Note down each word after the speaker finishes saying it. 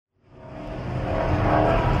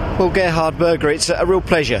Well, Gerhard Berger, it's a real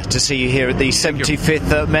pleasure to see you here at the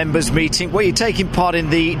 75th members meeting. Well, you're taking part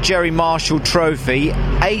in the Jerry Marshall Trophy,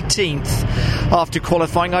 18th after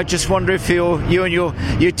qualifying. I just wonder if you and your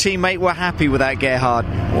teammate were happy with that, Gerhard.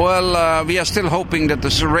 Well, we are still hoping that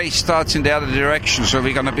the race starts in the other direction, so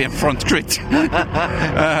we're going to be in front grid.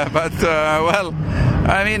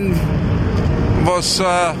 Was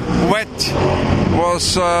wet,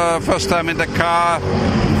 was first time in the car,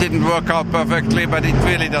 didn't work out perfectly, but it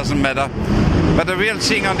really doesn't matter. But the real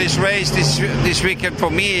thing on this race this weekend for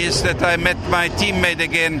me is that I met my teammate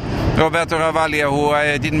again, Roberto Ravaglia, who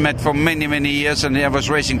I didn't met for many, many years, and I was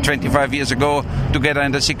racing 25 years ago together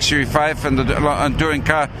in the 635 and the Touring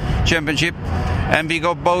Car Championship. And we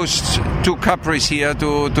got both two Capris here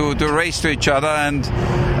to race to each other,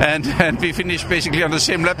 and we finished basically on the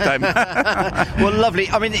same lap time. Well, lovely.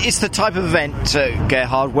 I mean, it's the type of event,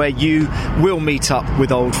 Gerhard, where you will meet up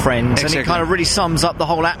with old friends. Exactly. And it kind of really sums up the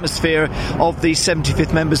whole atmosphere of the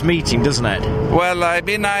 75th members meeting, doesn't it? Well, I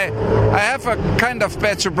have a kind of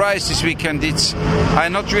bad surprise this weekend. I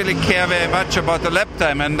not really care very much about the lap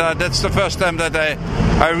time, and that's the first time that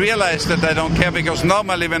I realized that I don't care, because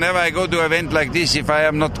normally whenever I go to an event like this, if I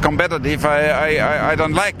am not competitive, I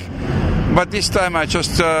don't like. But this time I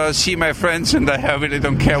just see my friends, and I really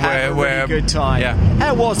don't care where. Really good time. Yeah.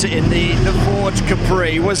 How was it in the Ford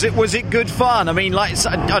Capri? Was it good fun? I mean, I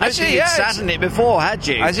don't think you'd sat in it before, had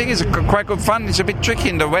you? I think it's quite good fun. It's a bit tricky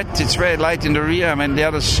in the wet. It's very light in the rear. I mean, the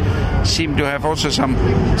others seem to have also some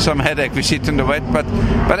headache. We sit in the wet, but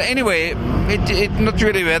anyway, it not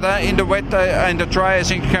really weather in the wet. In the dry, I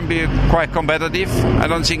think it can be quite competitive. I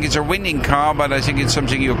don't think it's a winning car, but I think it's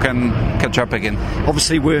something you can catch up again.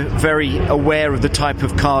 Obviously, we're very aware of the type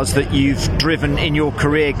of cars that you've driven in your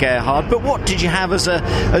career, Gerhard, but what did you have as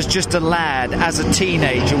just a lad, as a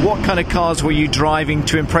teenager? What kind of cars were you driving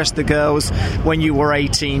to impress the girls when you were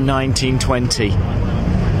 18, 19, 20?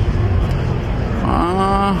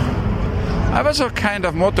 I was a kind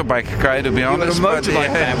of motorbike guy, to be honest. You were a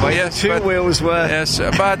motorbike man, but yes, two wheels were. Yes,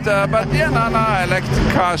 but I liked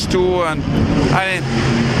cars too, and I mean,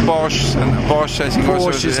 Bosch, I think Porsche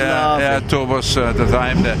was turbos at the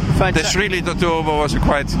time. The 3 liter turbo was a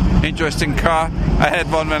quite interesting car. I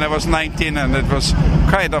had one when I was 19, and it was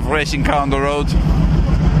kind of racing car on the road.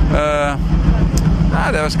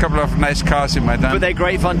 There was a couple of nice cars in my time. But they're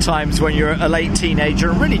great fun times when you're a late teenager.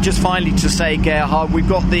 And really, just finally to say, Gerhard, we've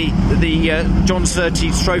got the John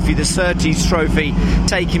Surtees Trophy, the Surtees Trophy,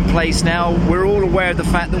 taking place now. We're all aware of the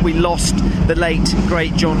fact that we lost the late,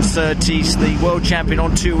 great John Surtees, the world champion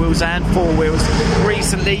on 2 wheels and 4 wheels,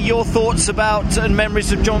 recently. Your thoughts about and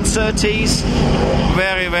memories of John Surtees?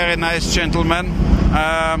 Very, very nice gentleman.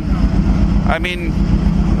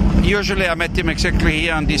 Usually I met him exactly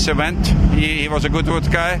here on this event. He was a good road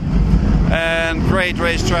guy and great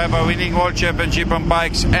race driver, winning world championship on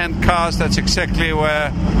bikes and cars. That's exactly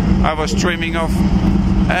where I was dreaming of.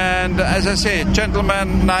 And as I say,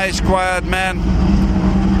 gentleman, nice, quiet man.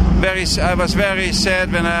 I was very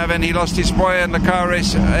sad when he lost his boy in the car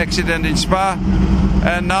race accident in Spa.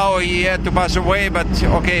 And now he had to pass away, but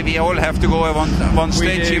okay, we all have to go at one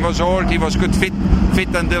stage. He was old, he was good fit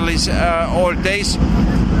until his old days.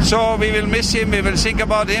 So we will miss him, we will think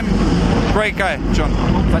about him. Great guy, John.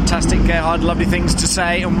 Fantastic, Gerhard. Lovely things to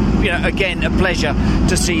say. And, again, a pleasure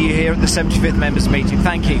to see you here at the 75th members meeting.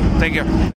 Thank you. Thank you.